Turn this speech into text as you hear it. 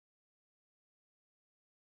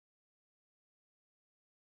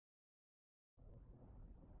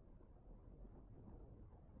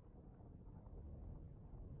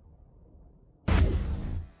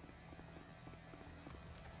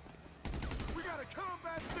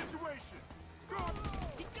bad situation! Go!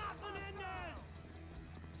 He got Menendez!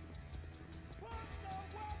 Put the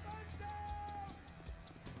weapons down!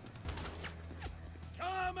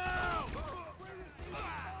 Come out!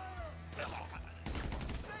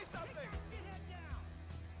 Say something! Get him down!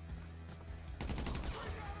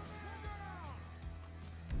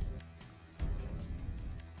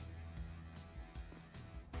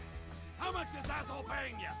 How much is asshole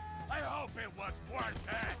paying you? I hope it was worth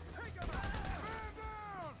it! Take him out! Man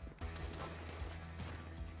down!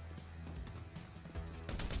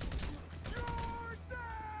 You're dead!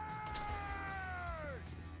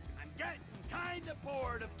 I'm getting kinda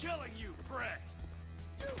bored of killing you pricks!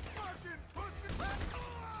 You fucking pussy!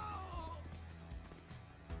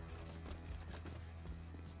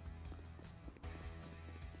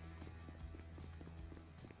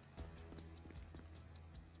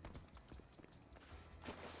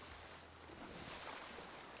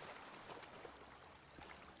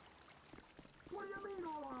 What do you mean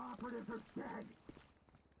all our operatives are dead?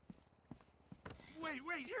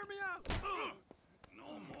 Wait, hear me out! No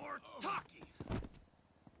more talking!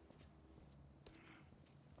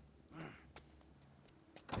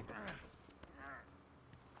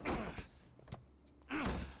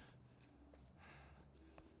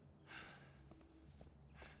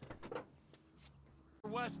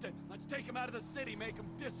 Weston, let's take him out of the city, make him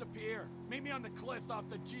disappear. Meet me on the cliffs off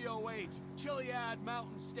the GOH, Chiliad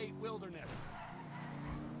Mountain State Wilderness.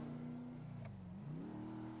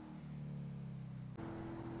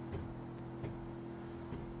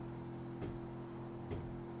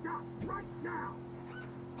 Stop right now!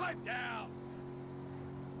 Pipe down!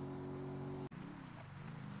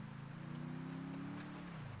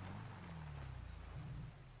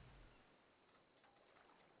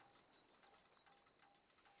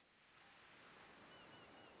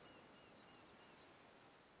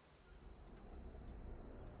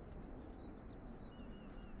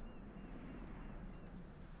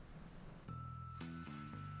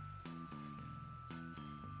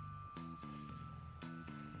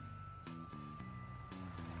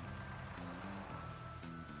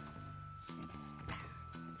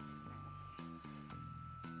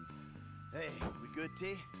 Hey, we good,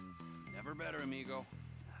 T? Never better, amigo.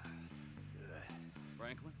 Good.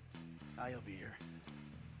 Franklin? I'll be here.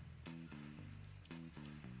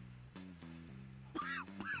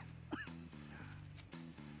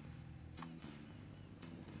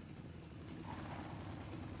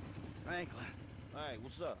 Franklin, Hey,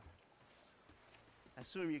 what's up? I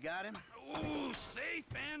assume you got him? Ooh, safe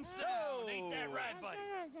and sound. Ain't that right, buddy?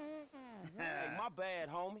 Hey, my bad,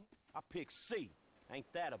 homie. I picked C. Ain't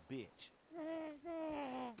that a bitch?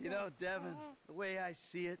 You know, Devin, the way I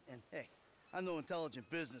see it, and hey, I'm no intelligent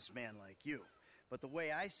businessman like you, but the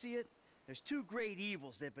way I see it, there's two great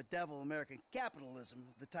evils that bedevil American capitalism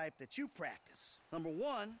of the type that you practice. Number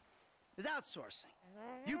one is outsourcing.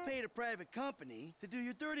 You paid a private company to do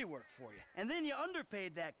your dirty work for you, and then you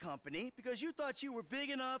underpaid that company because you thought you were big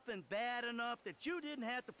enough and bad enough that you didn't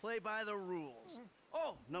have to play by the rules.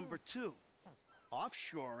 Oh, number two,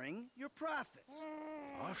 offshoring your profits.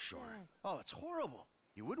 Offshore? Oh, it's horrible.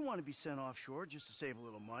 You wouldn't want to be sent offshore just to save a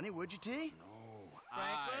little money, would you, T? No,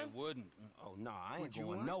 Franklin? I wouldn't. Oh, nah, I ain't Would you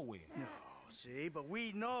going want? nowhere. No, see, but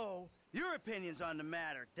we know your opinions on the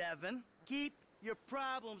matter, Devin. Keep your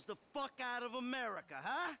problems the fuck out of America,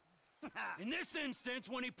 huh? In this instance,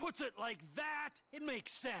 when he puts it like that, it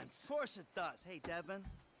makes sense. Of course it does. Hey, Devin.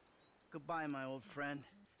 Goodbye, my old friend.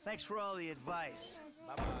 Thanks for all the advice.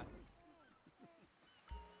 Bye-bye.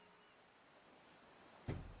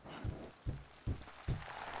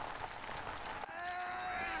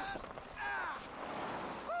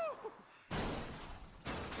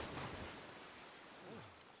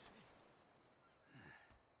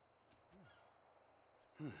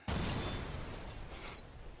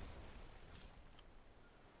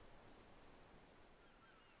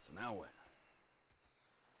 So now what?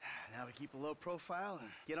 Now we keep a low profile and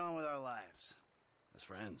get on with our lives. As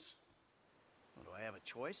friends? Well, do I have a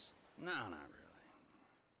choice? No, not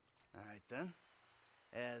really. All right, then.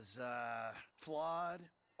 As, flawed,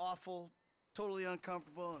 awful, totally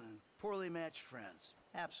uncomfortable, and poorly matched friends.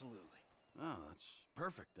 Absolutely. Oh, that's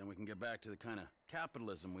perfect. Then we can get back to the kind of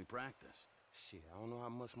capitalism we practice. Shit, I don't know how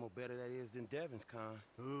much more better that is than Devin's kind.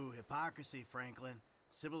 Ooh, hypocrisy, Franklin.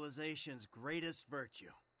 Civilization's greatest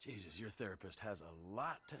virtue. Jesus, your therapist has a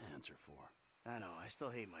lot to answer for. I know, I still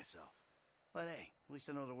hate myself. But hey, at least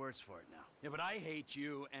I know the words for it now. Yeah, but I hate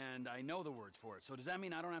you, and I know the words for it. So does that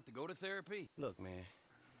mean I don't have to go to therapy? Look, man,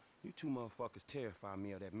 you two motherfuckers terrify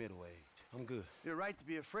me of that middle age. I'm good. You're right to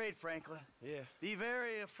be afraid, Franklin. Yeah. Be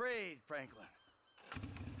very afraid, Franklin.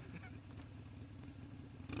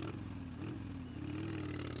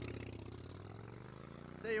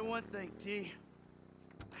 Tell you one thing, T.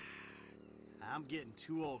 I'm getting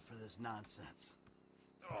too old for this nonsense.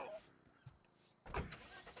 Oh.